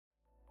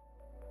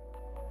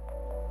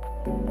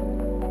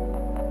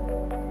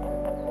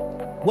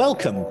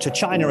Welcome to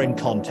China in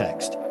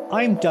Context.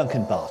 I'm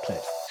Duncan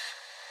Bartlett.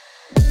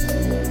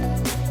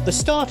 The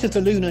start of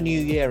the Lunar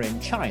New Year in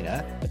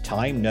China, a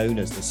time known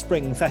as the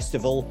Spring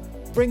Festival,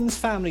 brings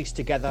families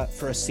together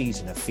for a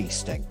season of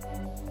feasting.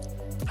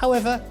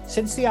 However,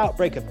 since the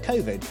outbreak of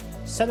COVID,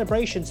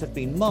 celebrations have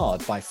been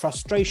marred by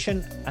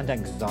frustration and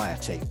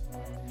anxiety.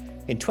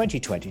 In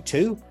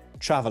 2022,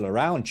 travel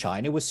around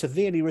China was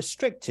severely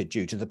restricted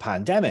due to the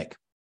pandemic.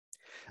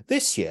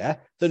 This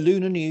year, the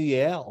Lunar New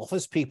Year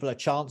offers people a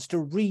chance to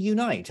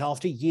reunite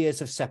after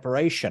years of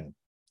separation.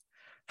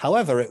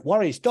 However, it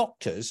worries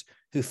doctors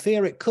who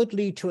fear it could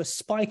lead to a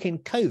spike in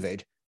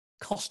COVID,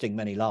 costing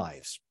many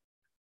lives.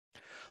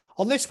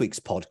 On this week's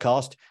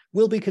podcast,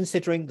 we'll be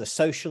considering the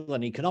social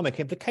and economic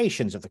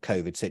implications of the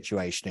COVID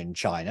situation in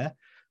China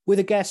with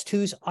a guest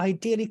who's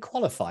ideally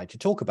qualified to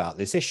talk about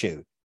this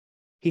issue.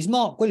 He's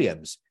Mark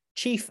Williams,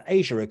 Chief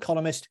Asia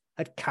Economist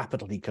at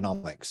Capital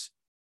Economics.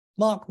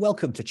 Mark,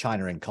 welcome to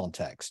China in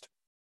Context.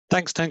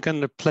 Thanks,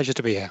 Duncan. A pleasure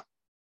to be here.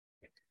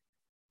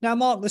 Now,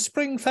 Mark, the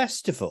Spring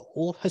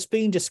Festival has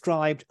been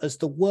described as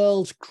the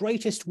world's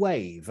greatest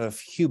wave of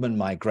human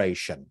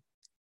migration.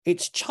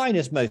 It's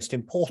China's most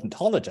important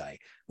holiday,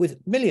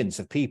 with millions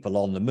of people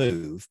on the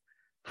move.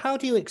 How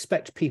do you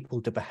expect people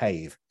to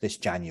behave this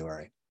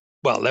January?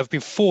 Well, there have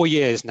been 4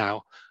 years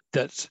now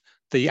that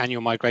the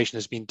annual migration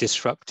has been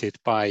disrupted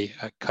by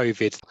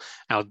COVID.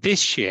 Now,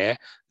 this year,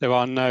 there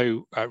are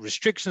no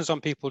restrictions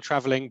on people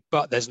traveling,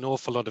 but there's an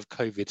awful lot of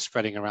COVID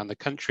spreading around the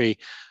country.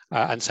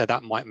 And so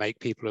that might make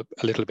people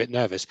a little bit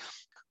nervous.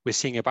 We're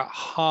seeing about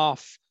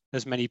half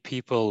as many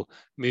people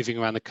moving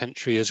around the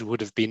country as would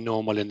have been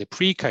normal in the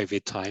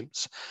pre-COVID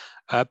times.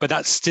 But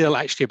that's still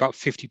actually about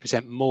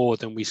 50% more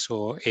than we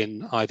saw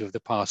in either of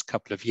the past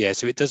couple of years.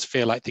 So it does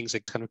feel like things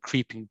are kind of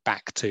creeping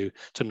back to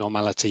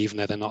normality, even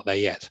though they're not there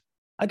yet.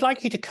 I'd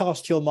like you to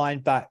cast your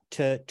mind back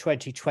to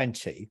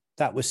 2020.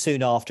 That was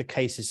soon after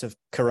cases of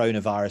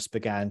coronavirus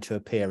began to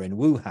appear in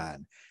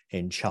Wuhan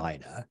in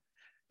China.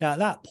 Now, at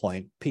that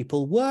point,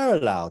 people were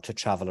allowed to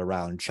travel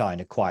around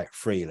China quite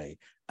freely,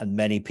 and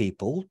many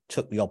people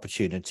took the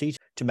opportunity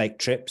to make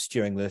trips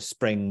during the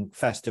Spring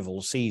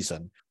Festival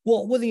season.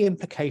 What were the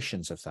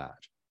implications of that?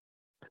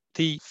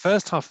 The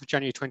first half of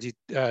January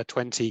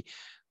 2020,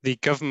 the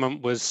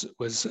government was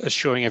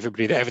assuring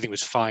everybody that everything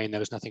was fine, there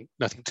was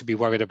nothing to be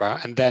worried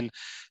about. And then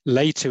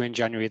later in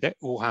January, that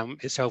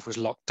Wuhan itself was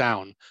locked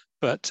down,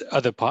 but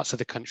other parts of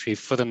the country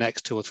for the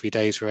next 2 or 3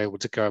 days were able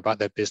to go about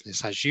their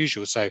business as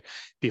usual. So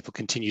people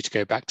continued to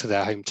go back to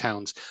their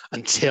hometowns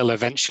until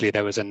eventually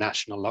there was a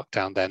national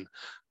lockdown then.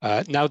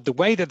 Now, the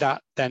way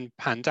that then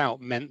panned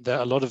out meant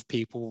that a lot of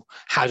people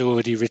had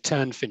already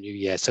returned for New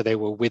Year. So they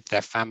were with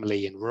their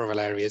family in rural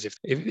areas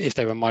if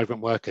they were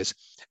migrant workers.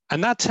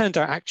 And that turned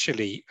out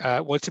actually,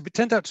 it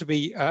turned out to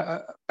be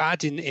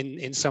bad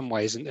in some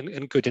ways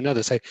and good in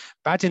others. So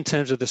bad in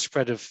terms of the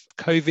spread of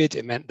COVID.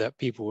 It meant that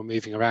people were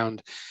moving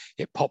around.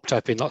 It popped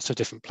up in lots of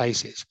different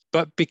places.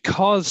 But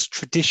because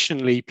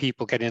traditionally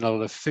people get in a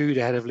lot of food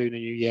ahead of Lunar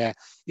New Year,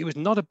 it was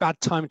not a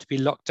bad time to be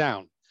locked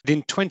down.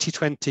 In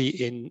 2020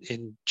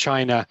 in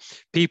China,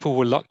 people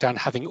were locked down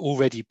having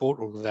already bought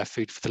all of their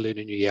food for the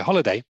Lunar New Year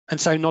holiday. And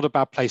so not a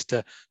bad place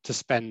to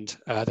spend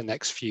the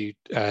next few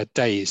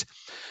days.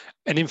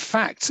 And in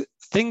fact,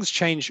 things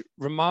changed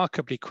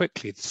remarkably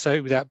quickly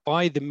so that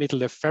by the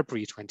middle of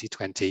February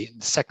 2020,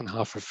 the second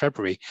half of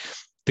February,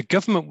 the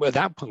government at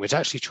that point was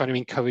actually trying to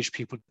encourage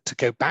people to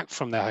go back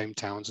from their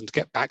hometowns and to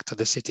get back to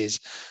the cities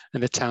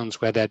and the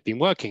towns where they'd been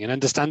working. And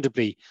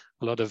understandably,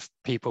 a lot of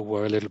people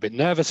were a little bit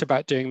nervous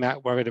about doing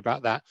that, worried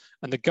about that.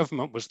 And the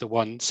government was the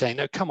one saying,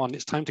 no, come on,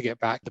 it's time to get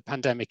back. The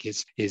pandemic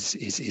is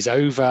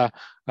over.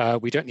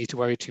 We don't need to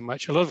worry too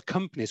much. A lot of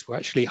companies were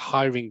actually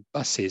hiring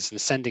buses and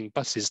sending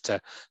buses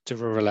to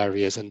rural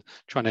areas and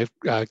trying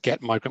to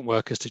get migrant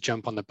workers to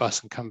jump on the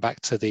bus and come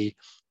back to the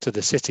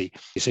city.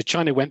 So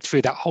China went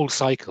through that whole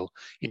cycle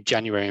in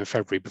January and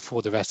February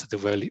before the rest of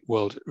the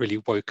world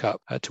really woke up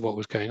to what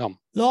was going on.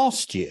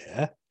 Last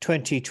year,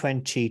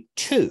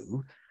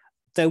 2022,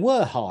 there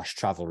were harsh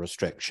travel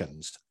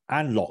restrictions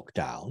and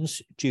lockdowns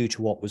due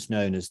to what was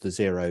known as the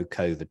zero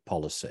COVID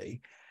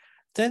policy.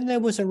 Then there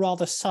was a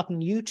rather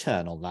sudden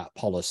U-turn on that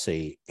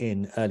policy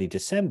in early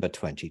December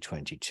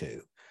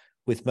 2022,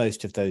 with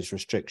most of those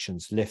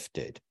restrictions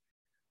lifted.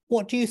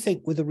 What do you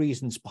think were the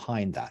reasons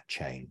behind that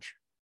change?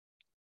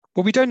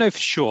 Well, we don't know for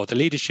sure. The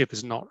leadership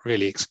has not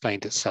really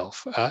explained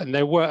itself. And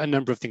there were a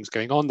number of things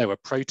going on. There were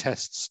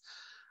protests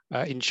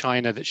in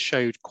China that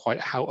showed quite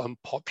how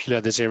unpopular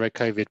the zero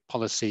COVID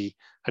policy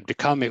had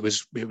become. It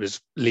was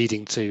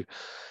leading to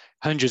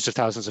hundreds of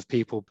thousands of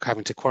people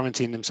having to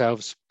quarantine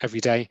themselves every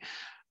day.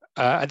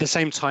 At the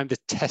same time, the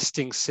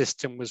testing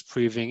system was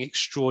proving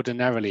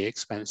extraordinarily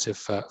expensive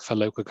for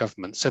local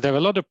governments. So there are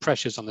a lot of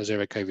pressures on the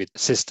zero COVID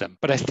system.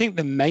 But I think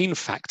the main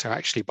factor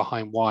actually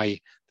behind why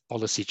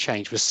policy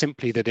change was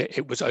simply that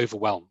it was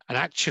overwhelmed. And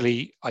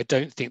actually, I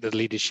don't think that the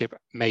leadership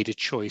made a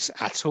choice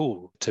at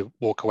all to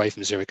walk away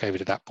from zero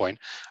COVID at that point.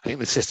 I think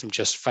the system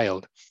just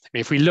failed. I mean,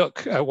 if we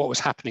look at what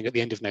was happening at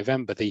the end of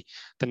November, the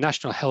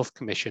National Health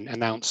Commission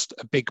announced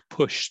a big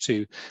push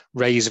to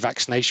raise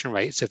vaccination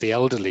rates of the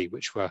elderly,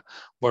 which were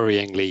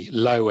worryingly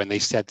low. And they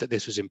said that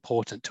this was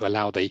important to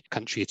allow the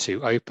country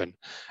to open.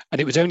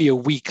 And it was only a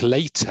week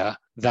later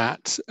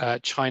that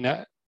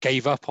China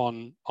gave up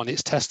on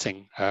its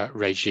testing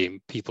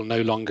regime. People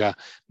no longer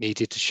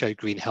needed to show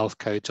green health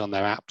codes on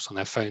their apps, on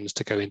their phones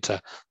to go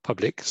into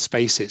public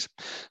spaces.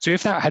 So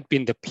if that had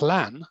been the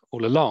plan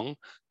all along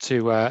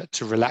to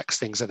relax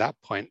things at that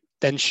point,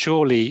 then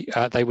surely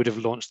they would have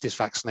launched this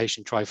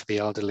vaccination drive for the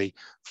elderly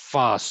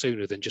far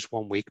sooner than just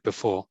 1 week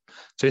before.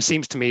 So it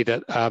seems to me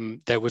that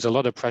there was a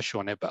lot of pressure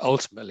on it, but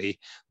ultimately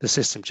the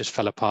system just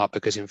fell apart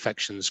because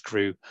infections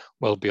grew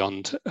well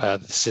beyond the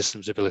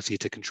system's ability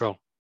to control.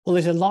 Well,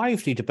 there's a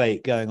lively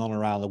debate going on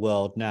around the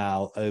world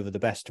now over the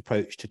best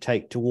approach to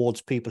take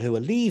towards people who are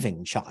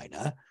leaving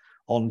China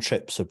on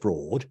trips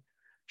abroad.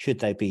 Should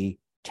they be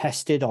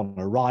tested on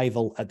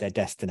arrival at their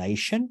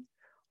destination?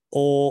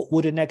 Or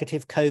would a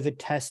negative COVID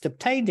test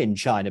obtained in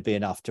China be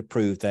enough to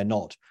prove they're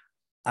not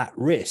at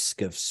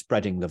risk of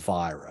spreading the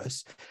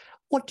virus?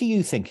 What do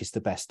you think is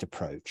the best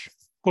approach?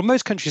 Well,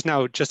 most countries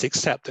now just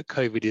accept that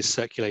COVID is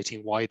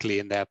circulating widely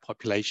in their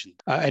population.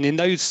 And in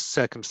those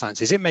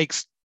circumstances, it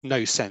makes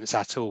no sense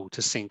at all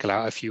to single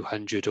out a few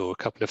hundred or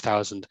a couple of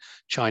thousand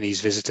Chinese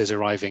visitors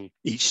arriving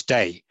each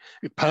day.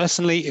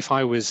 Personally, if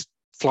I was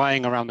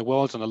flying around the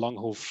world on a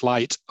long-haul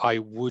flight, I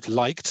would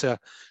like to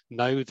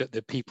know that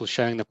the people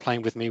sharing the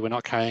plane with me were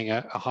not carrying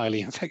a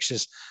highly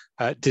infectious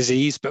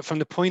disease. But from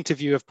the point of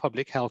view of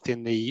public health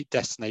in the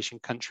destination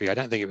country, I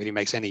don't think it really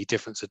makes any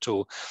difference at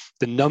all.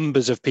 The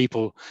numbers of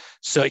people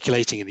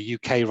circulating in the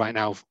UK right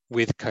now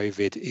with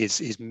COVID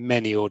is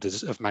many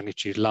orders of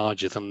magnitude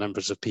larger than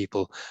numbers of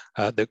people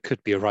that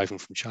could be arriving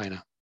from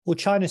China. Well,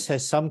 China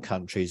says some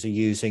countries are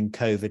using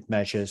COVID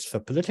measures for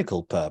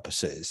political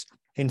purposes.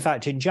 In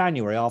fact, in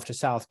January, after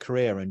South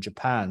Korea and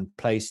Japan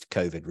placed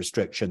COVID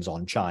restrictions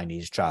on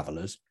Chinese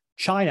travellers,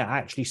 China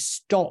actually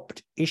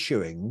stopped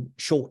issuing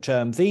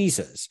short-term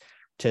visas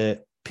to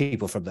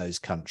people from those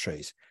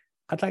countries.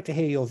 I'd like to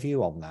hear your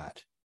view on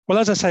that. Well,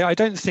 as I say, I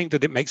don't think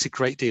that it makes a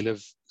great deal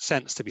of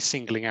sense to be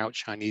singling out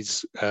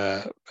Chinese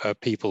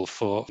people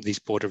for these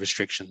border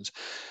restrictions.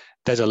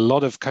 There's a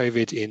lot of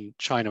COVID in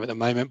China at the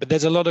moment, but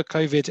there's a lot of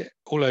COVID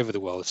all over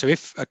the world. So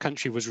if a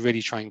country was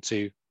really trying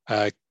to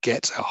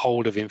get a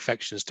hold of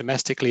infections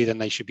domestically, then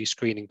they should be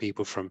screening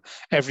people from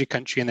every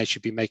country and they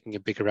should be making a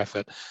bigger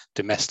effort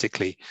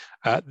domestically.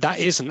 That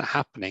isn't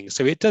happening.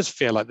 So it does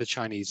feel like the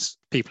Chinese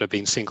people are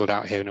being singled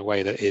out here in a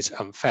way that is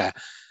unfair.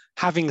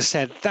 Having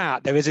said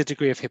that, there is a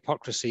degree of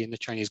hypocrisy in the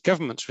Chinese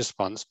government's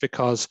response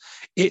because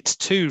it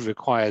too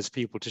requires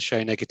people to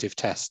show negative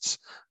tests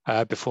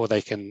before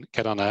they can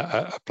get on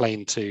a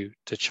plane to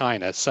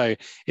China. So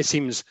it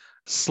seems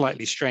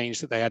slightly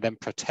strange that they are then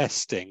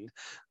protesting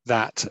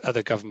that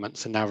other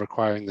governments are now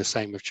requiring the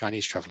same of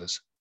Chinese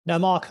travellers. Now,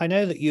 Mark, I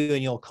know that you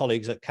and your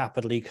colleagues at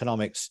Capital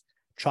Economics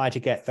try to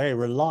get very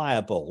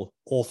reliable,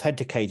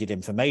 authenticated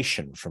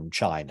information from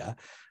China,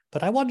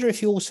 but I wonder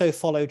if you also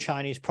follow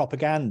Chinese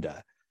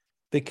propaganda,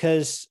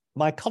 because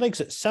my colleagues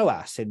at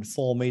SOAS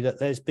inform me that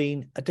there's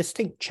been a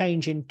distinct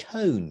change in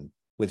tone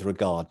with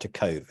regard to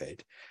COVID.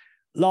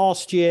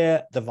 Last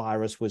year, the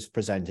virus was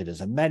presented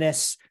as a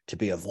menace to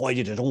be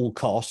avoided at all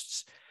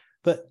costs.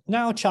 But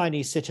now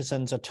Chinese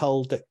citizens are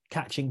told that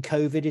catching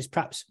COVID is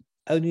perhaps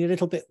only a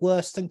little bit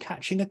worse than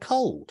catching a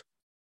cold.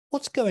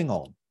 What's going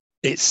on?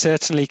 It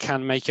certainly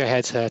can make your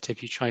head hurt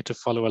if you try to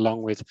follow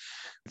along with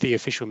the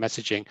official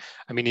messaging.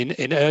 I mean,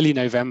 in early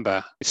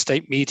November,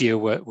 state media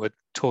were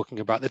talking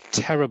about the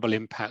terrible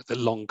impact that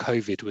long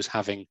COVID was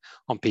having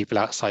on people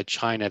outside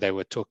China. They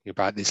were talking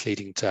about this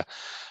leading to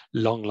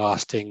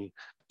long-lasting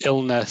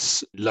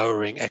illness,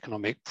 lowering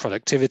economic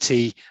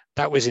productivity.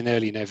 That was in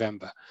early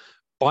November.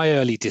 By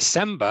early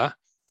December,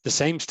 the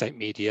same state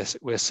media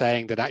were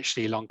saying that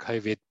actually long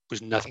COVID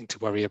was nothing to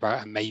worry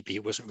about and maybe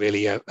it wasn't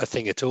really a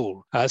thing at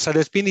all. So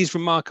there's been these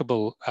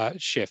remarkable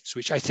shifts,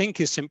 which I think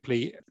is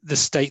simply the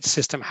state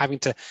system having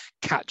to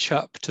catch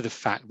up to the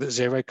fact that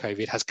zero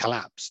COVID has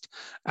collapsed.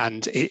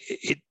 And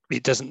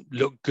it doesn't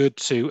look good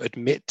to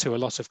admit to a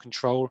loss of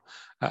control.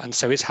 And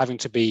so it's having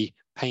to be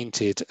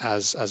painted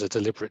as a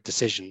deliberate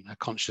decision, a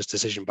conscious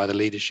decision by the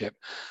leadership.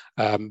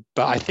 But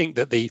I think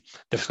that the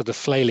sort of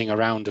flailing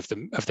around of the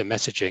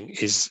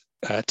messaging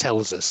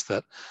tells us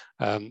that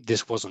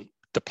this wasn't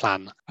the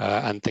plan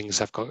and things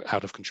have got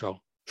out of control.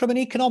 From an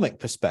economic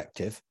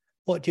perspective,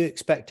 what do you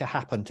expect to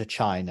happen to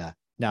China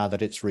now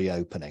that it's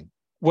reopening?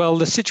 Well,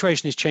 the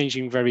situation is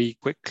changing very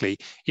quickly.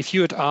 If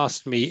you had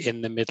asked me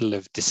in the middle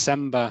of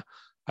December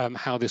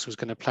how this was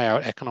going to play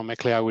out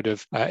economically, I would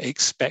have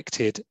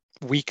expected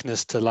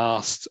weakness to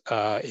last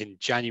in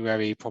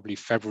January, probably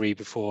February,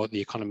 before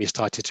the economy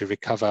started to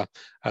recover,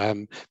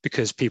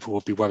 because people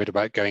will be worried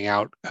about going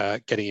out,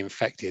 getting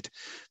infected.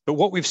 But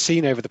what we've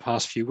seen over the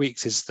past few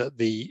weeks is that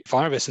the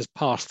virus has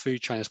passed through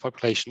China's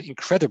population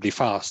incredibly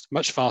fast,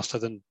 much faster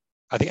than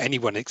I think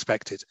anyone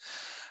expected.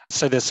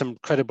 So there's some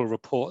credible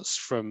reports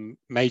from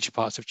major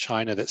parts of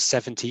China that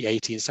 70,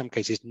 80, in some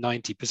cases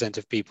 90%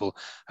 of people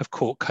have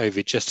caught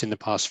COVID just in the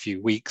past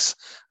few weeks,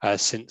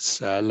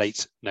 since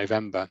late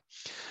November.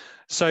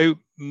 So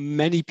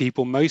many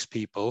people, most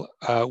people,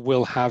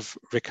 will have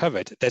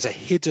recovered. There's a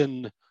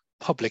hidden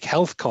public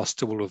health cost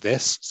to all of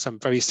this. Some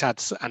very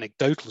sad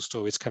anecdotal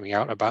stories coming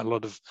out about a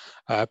lot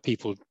of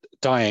people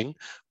dying.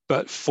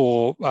 But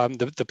for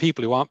the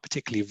people who aren't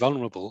particularly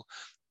vulnerable,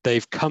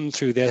 they've come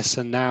through this,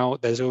 and now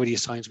there's already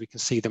signs we can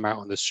see them out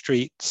on the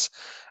streets.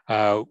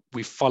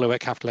 We follow at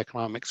Capital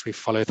Economics, we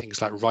follow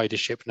things like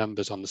ridership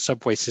numbers on the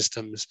subway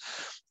systems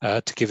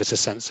to give us a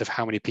sense of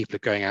how many people are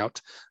going out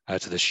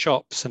to the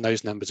shops, and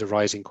those numbers are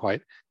rising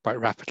quite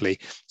rapidly.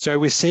 So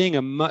we're seeing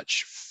a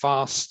much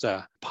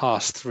faster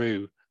pass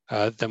through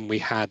than we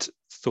had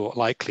thought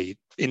likely.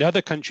 In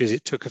other countries,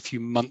 it took a few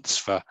months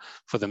for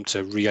them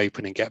to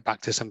reopen and get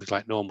back to something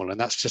like normal, and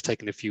that's just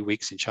taken a few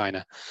weeks in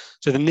China.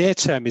 So the near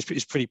term is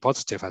pretty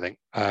positive, I think.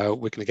 We're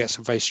going to get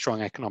some very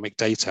strong economic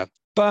data.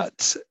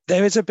 But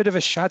there is a bit of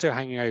a shadow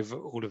hanging over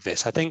all of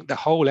this. I think the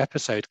whole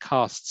episode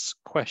casts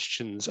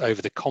questions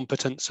over the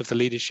competence of the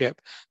leadership,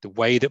 the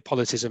way that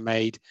policies are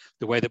made,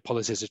 the way that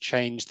policies are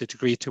changed, the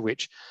degree to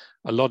which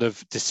a lot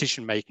of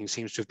decision-making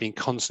seems to have been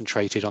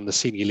concentrated on the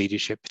senior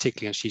leadership,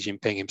 particularly on Xi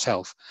Jinping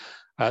himself.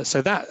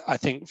 So that, I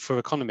think, for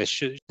economists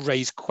should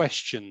raise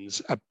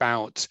questions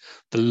about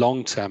the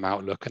long-term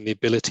outlook and the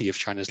ability of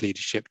China's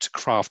leadership to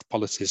craft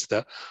policies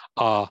that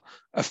are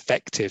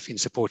effective in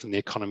supporting the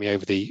economy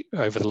over the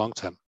long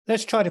term.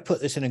 Let's try to put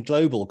this in a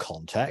global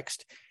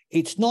context.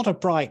 It's not a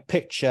bright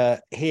picture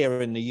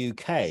here in the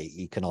UK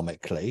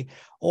economically,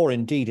 or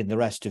indeed in the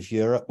rest of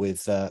Europe,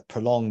 with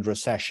prolonged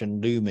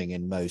recession looming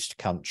in most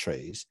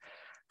countries.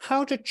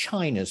 How do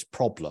China's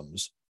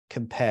problems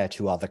compare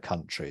to other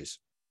countries?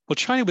 Well,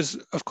 China was,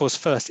 of course,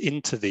 first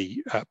into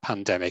the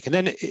pandemic. And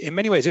then in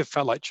many ways, it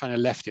felt like China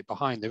left it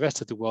behind. The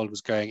rest of the world was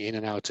going in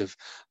and out of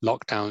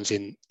lockdowns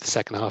in the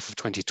second half of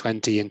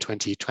 2020 and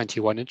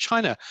 2021. And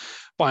China,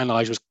 by and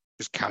large, was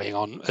carrying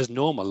on as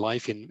normal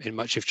life in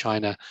much of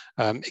China,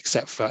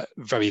 except for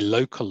very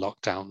local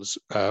lockdowns,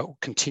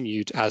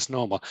 continued as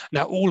normal.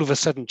 Now, all of a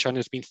sudden,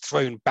 China's been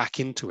thrown back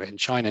into it. And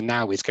China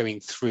now is going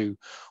through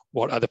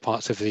what other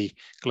parts of the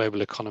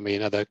global economy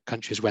and other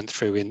countries went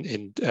through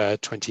in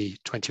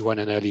 2021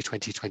 and early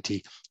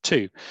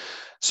 2022.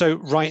 So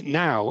right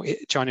now,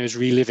 China is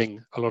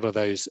reliving a lot of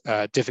those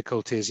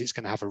difficulties. It's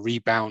going to have a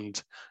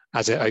rebound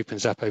as it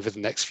opens up over the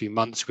next few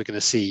months. We're going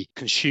to see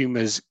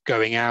consumers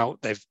going out.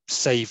 They've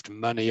saved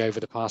money over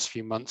the past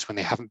few months when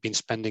they haven't been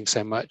spending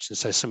so much. And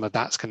so some of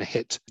that's going to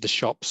hit the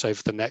shops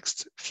over the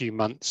next few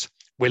months.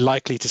 We're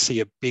likely to see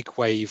a big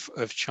wave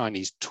of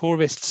Chinese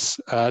tourists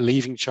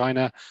leaving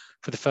China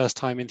for the first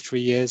time in 3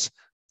 years.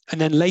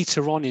 And then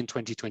later on in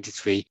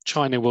 2023,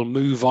 China will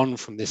move on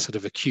from this sort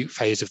of acute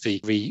phase of the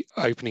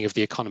reopening of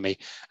the economy.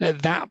 And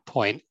at that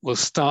point, we'll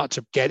start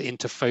to get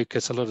into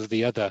focus a lot of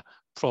the other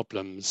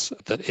problems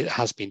that it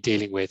has been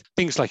dealing with.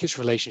 Things like its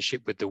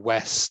relationship with the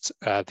West,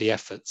 the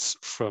efforts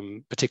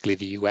from particularly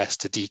the US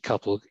to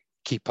decouple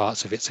key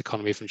parts of its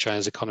economy from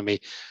China's economy,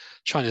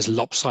 China's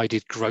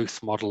lopsided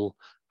growth model,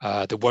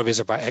 the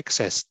worries about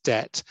excess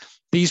debt.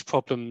 These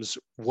problems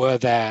were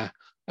there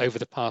over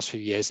the past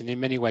few years, and in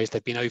many ways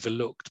they've been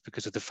overlooked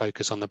because of the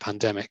focus on the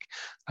pandemic,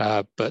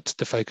 but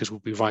the focus will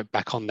be right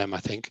back on them,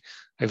 I think,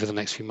 over the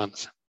next few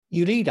months.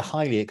 You lead a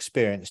highly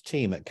experienced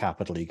team at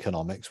Capital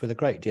Economics with a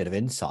great deal of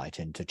insight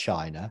into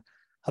China.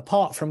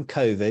 Apart from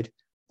COVID,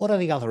 what are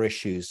the other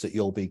issues that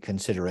you'll be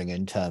considering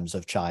in terms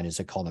of China's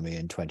economy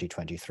in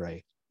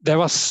 2023? There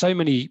are so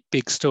many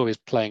big stories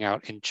playing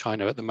out in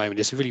China at the moment.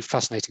 It's a really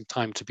fascinating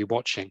time to be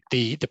watching.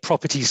 The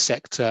property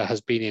sector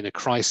has been in a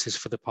crisis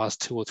for the past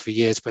 2 or 3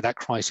 years, but that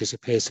crisis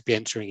appears to be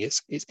entering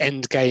its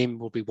end game.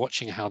 We'll be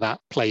watching how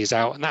that plays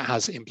out. And that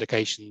has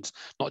implications,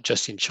 not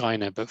just in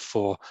China, but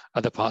for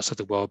other parts of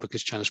the world,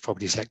 because China's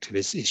property sector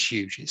is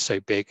huge. It's so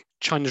big.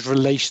 China's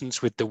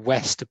relations with the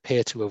West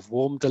appear to have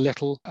warmed a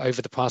little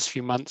over the past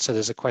few months. So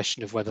there's a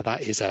question of whether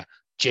that is a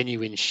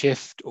genuine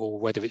shift or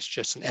whether it's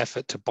just an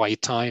effort to buy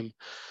time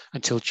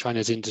until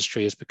China's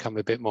industry has become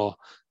a bit more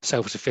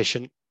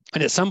self-sufficient.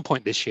 And at some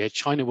point this year,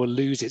 China will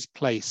lose its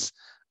place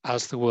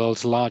as the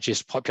world's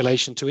largest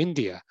population to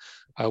India,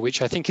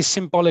 which I think is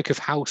symbolic of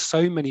how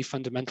so many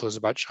fundamentals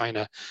about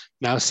China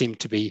now seem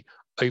to be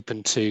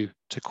open to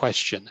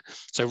question.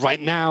 So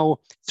right now,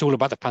 it's all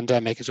about the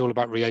pandemic, it's all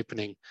about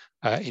reopening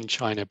in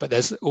China, but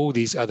there's all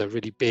these other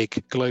really big,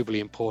 globally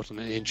important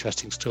and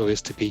interesting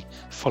stories to be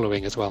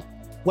following as well.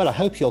 Well, I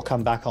hope you'll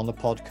come back on the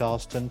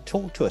podcast and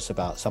talk to us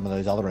about some of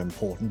those other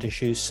important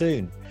issues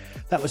soon.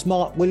 That was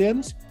Mark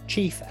Williams,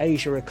 Chief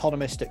Asia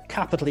Economist at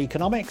Capital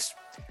Economics.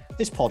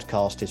 This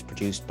podcast is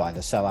produced by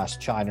the SOAS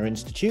China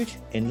Institute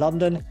in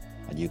London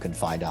And you can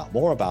find out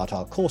more about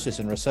our courses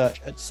and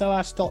research at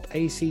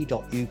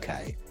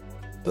soas.ac.uk.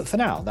 But for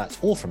now, that's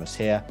all from us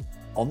here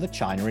on the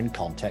China in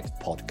Context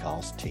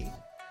podcast team.